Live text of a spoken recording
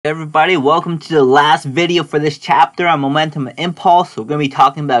Everybody, welcome to the last video for this chapter on momentum and impulse. We're going to be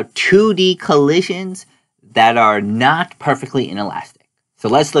talking about 2D collisions that are not perfectly inelastic. So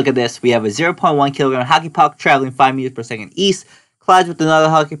let's look at this. We have a 0.1 kilogram hockey puck traveling 5 meters per second east, collides with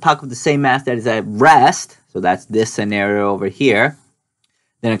another hockey puck with the same mass that is at rest. So that's this scenario over here.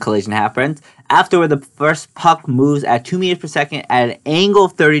 Then a collision happens. Afterward, the first puck moves at 2 meters per second at an angle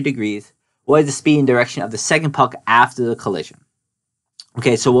of 30 degrees. What is the speed and direction of the second puck after the collision?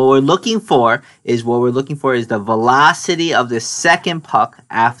 Okay, so what we're looking for is the velocity of the second puck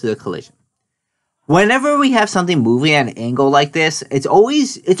after the collision. Whenever we have something moving at an angle like this, it's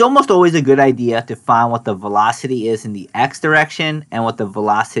almost always a good idea to find what the velocity is in the x direction and what the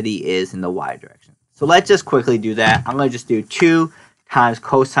velocity is in the y direction. So let's just quickly do that. I'm going to just do 2 times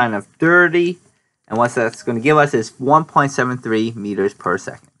cosine of 30, and what that's going to give us is 1.73 meters per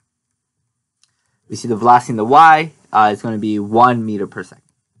second. We see the velocity in the y is going to be 1 meter per second.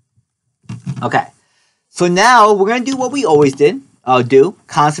 Okay, so now we're going to do what we always do,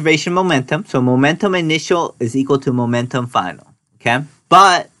 conservation momentum. So momentum initial is equal to momentum final, okay?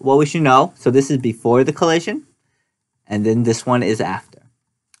 But what we should know, so this is before the collision, and then this one is after.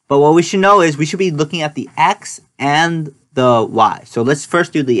 But what we should know is we should be looking at the x and the y. So let's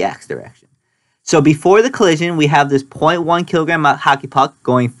first do the x direction. So before the collision, we have this 0.1 kilogram hockey puck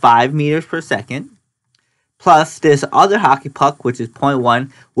going 5 meters per second. Plus this other hockey puck, which is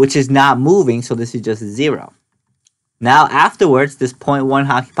 0.1, which is not moving, so this is just 0. Now afterwards, this 0.1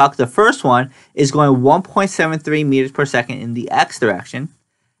 hockey puck, the first one, is going 1.73 meters per second in the x direction.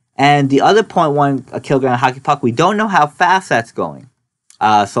 And the other 0.1 kilogram hockey puck, we don't know how fast that's going.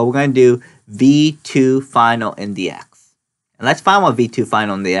 So we're going to do V2 final in the x. And let's find what V2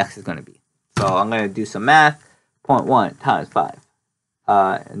 final in the x is going to be. So I'm going to do some math. 0.1 times 5.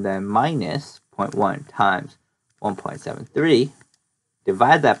 And then minus 0.1 times 1.73,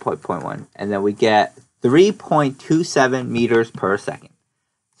 divide that 0.1, and then we get 3.27 meters per second.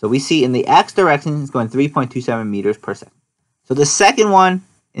 So we see in the x direction, it's going 3.27 meters per second. So the second one,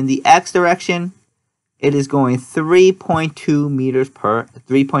 in the x direction, it is going 3.27 meters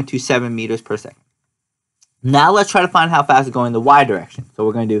per second. Now let's try to find how fast it's going in the y direction. So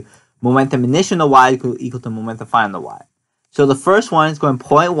we're going to do momentum initial in the y equal to momentum final in the y. So the first one is going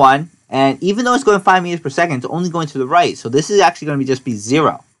 0.1, and even though it's going 5 meters per second, it's only going to the right. So this is actually going to just be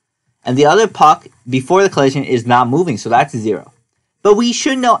 0. And the other puck, before the collision, is not moving, so that's 0. But we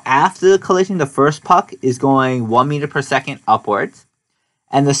should know after the collision, the first puck is going 1 meter per second upwards.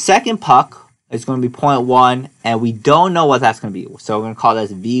 And the second puck is going to be 0.1, and we don't know what that's going to be. So we're going to call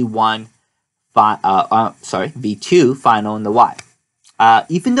this V2 final in the y.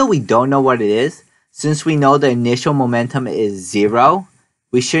 Even though we don't know what it is, since we know the initial momentum is 0,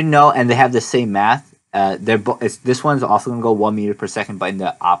 we should know, and they have the same math. This one's also going to go 1 meter per second, but in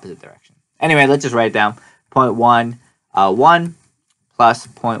the opposite direction. Anyway, let's just write it down. 0.1, 1 plus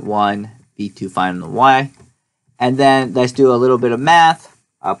 0.1 V2 final in the y. And then let's do a little bit of math.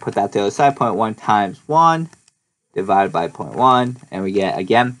 I'll put that to the other side. 0.1 times 1 divided by 0.1. And we get,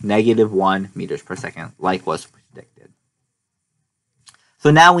 again, negative 1 meters per second, like was predicted. So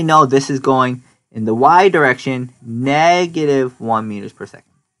now we know this is going in the y direction, negative 1 meters per second.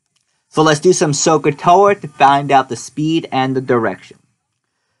 So let's do some SOHCAHTOA to find out the speed and the direction.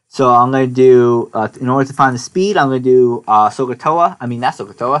 So I'm going to do, in order to find the speed, I'm going to do Pythagorean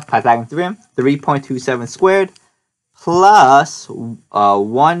theorem, 3.27 squared plus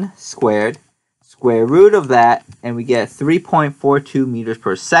 1 squared, square root of that, and we get 3.42 meters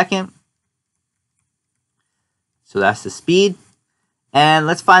per second. So that's the speed. And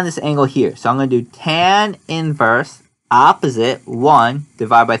let's find this angle here. So I'm going to do tan inverse opposite 1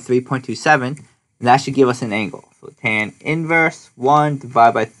 divided by 3.27. And that should give us an angle. So tan inverse 1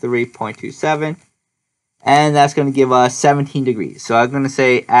 divided by 3.27. And that's going to give us 17 degrees. So I'm going to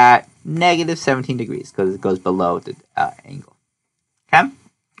say at negative 17 degrees because it goes below the angle. Okay?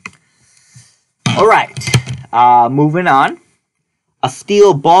 All right. Moving on. A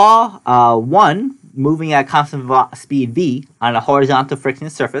steel ball 1 moving at constant speed v on a horizontal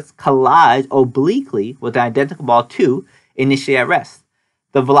frictionless surface collides obliquely with an identical ball 2 initially at rest.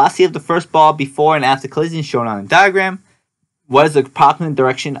 The velocity of the first ball before and after collision is shown on the diagram. What is the approximate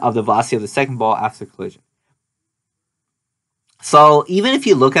direction of the velocity of the second ball after collision? So even if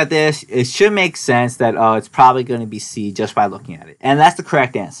you look at this, it should make sense that it's probably going to be C just by looking at it. And that's the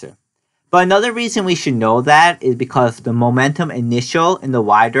correct answer. But another reason we should know that is because the momentum initial in the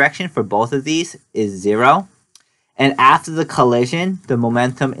y direction for both of these is 0. And after the collision, the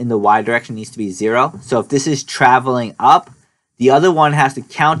momentum in the y direction needs to be 0. So if this is traveling up, the other one has to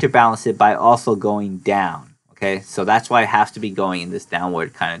counterbalance it by also going down. Okay, so that's why it has to be going in this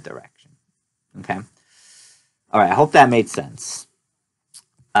downward kind of direction. Okay. All right, I hope that made sense.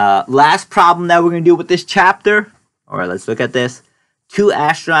 Last problem that we're going to do with this chapter. All right, let's look at this. Two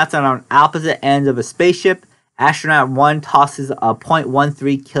astronauts are on opposite ends of a spaceship. Astronaut 1 tosses a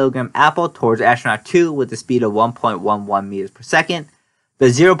 0.13 kilogram apple towards astronaut 2 with a speed of 1.11 meters per second. The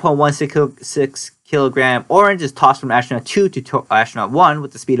 0.16 kilogram orange is tossed from astronaut 2 to astronaut 1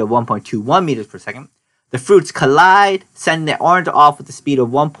 with a speed of 1.21 meters per second. The fruits collide, sending the orange off with a speed of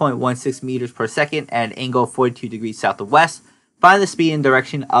 1.16 meters per second at an angle of 42 degrees south of west. Find the speed and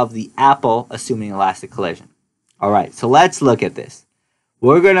direction of the apple, assuming elastic collision. Alright, so let's look at this.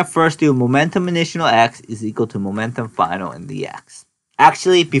 We're going to first do momentum initial x is equal to momentum final in the x.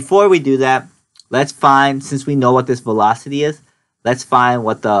 Actually, before we do that, let's find, since we know what this velocity is, let's find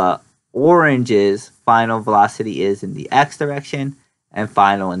what the orange's final velocity is in the x direction and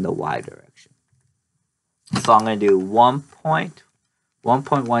final in the y direction. So I'm going to do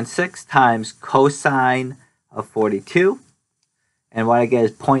 1.16 times cosine of 42. And what I get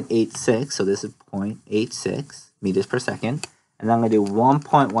is 0.86. So this is 0.86 meters per second. And then I'm going to do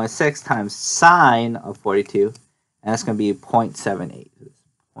 1.16 times sine of 42. And that's going to be 0.78.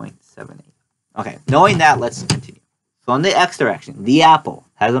 0.78. Okay, knowing that, let's continue. So in the x direction, the apple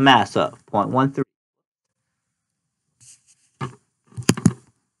has a mass of 0.13.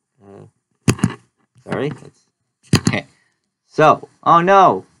 Sorry. Okay. So, oh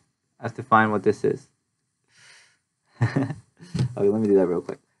no! I have to find what this is. Okay, let me do that real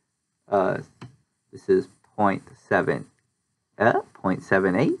quick. This is 0.78.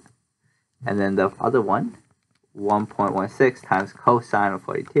 And then the other one, 1.16 times cosine of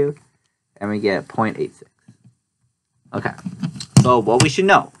 42. And we get 0.86. Okay. So, what we should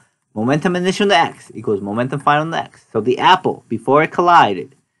know. Momentum initial in the x equals momentum final in the x. So, the apple, before it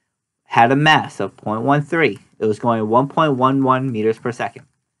collided, had a mass of 0.13. It was going 1.11 meters per second.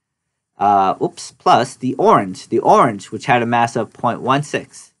 Plus the orange, which had a mass of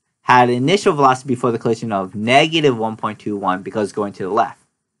 0.16, had an initial velocity before the collision of negative 1.21 because it's going to the left.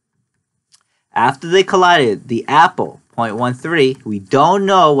 After they collided, the apple, 0.13, we don't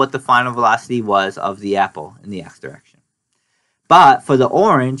know what the final velocity was of the apple in the x direction. But for the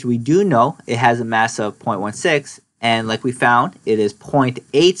orange, we do know it has a mass of 0.16, and like we found, it is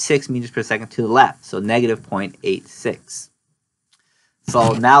 0.86 meters per second to the left, so negative 0.86.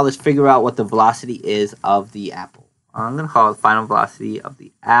 So now let's figure out what the velocity is of the apple. I'm going to call it the final velocity of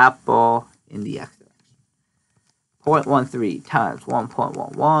the apple in the x direction. 0.13 times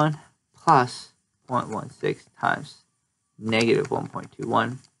 1.11 plus 0.16 times negative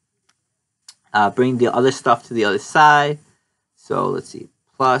 1.21. Bring the other stuff to the other side. So let's see,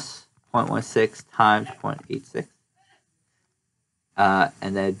 plus 0.16 times 0.86.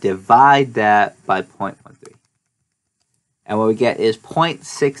 And then divide that by 0.13. And what we get is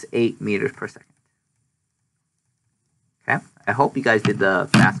 0.68 meters per second. Okay, I hope you guys did the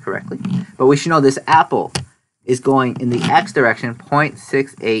math correctly. But we should know this apple is going in the x direction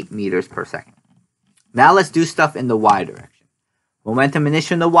 0.68 meters per second. Now let's do stuff in the y direction. Momentum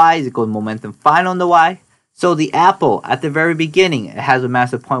initial in the y is equal to momentum final in the y. So the apple, at the very beginning, it has a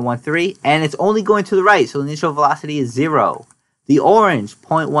mass of 0.13, and it's only going to the right, so the initial velocity is 0. The orange,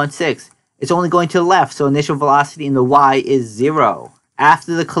 0.16, it's only going to the left, so initial velocity in the y is 0.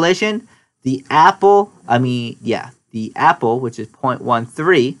 After the collision, the apple, which is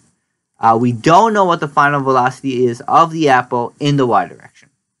 0.13, we don't know what the final velocity is of the apple in the y direction.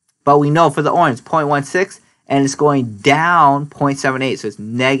 But we know for the orange, 0.16, and it's going down 0.78, so it's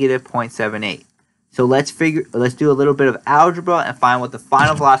negative 0.78. So let's do a little bit of algebra and find what the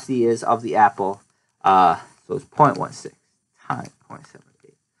final velocity is of the apple. So it's 0.16 times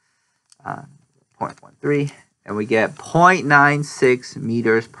 0.78, 0.13, and we get 0.96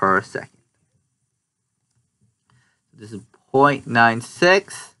 meters per second. This is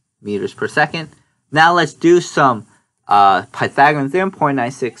 0.96 meters per second. Now let's do some Pythagorean theorem.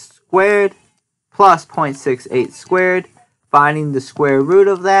 0.96 squared plus 0.68 squared. Finding the square root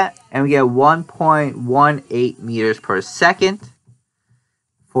of that, and we get 1.18 meters per second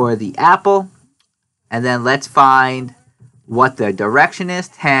for the apple. And then let's find what the direction is.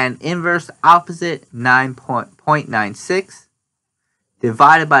 Tan inverse opposite 9.96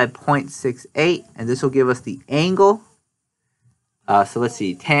 divided by 0.68, and this will give us the angle. So let's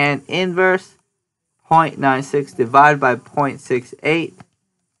see, tan inverse 0.96 divided by 0.68.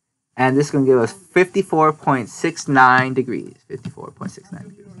 And this is going to give us 54.69 degrees. 54.69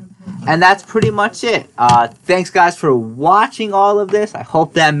 degrees. And that's pretty much it. Thanks, guys, for watching all of this. I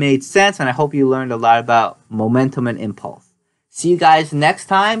hope that made sense, and I hope you learned a lot about momentum and impulse. See you guys next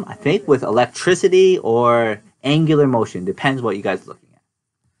time, I think, with electricity or angular motion. Depends what you guys are looking at.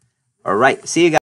 All right, see you guys.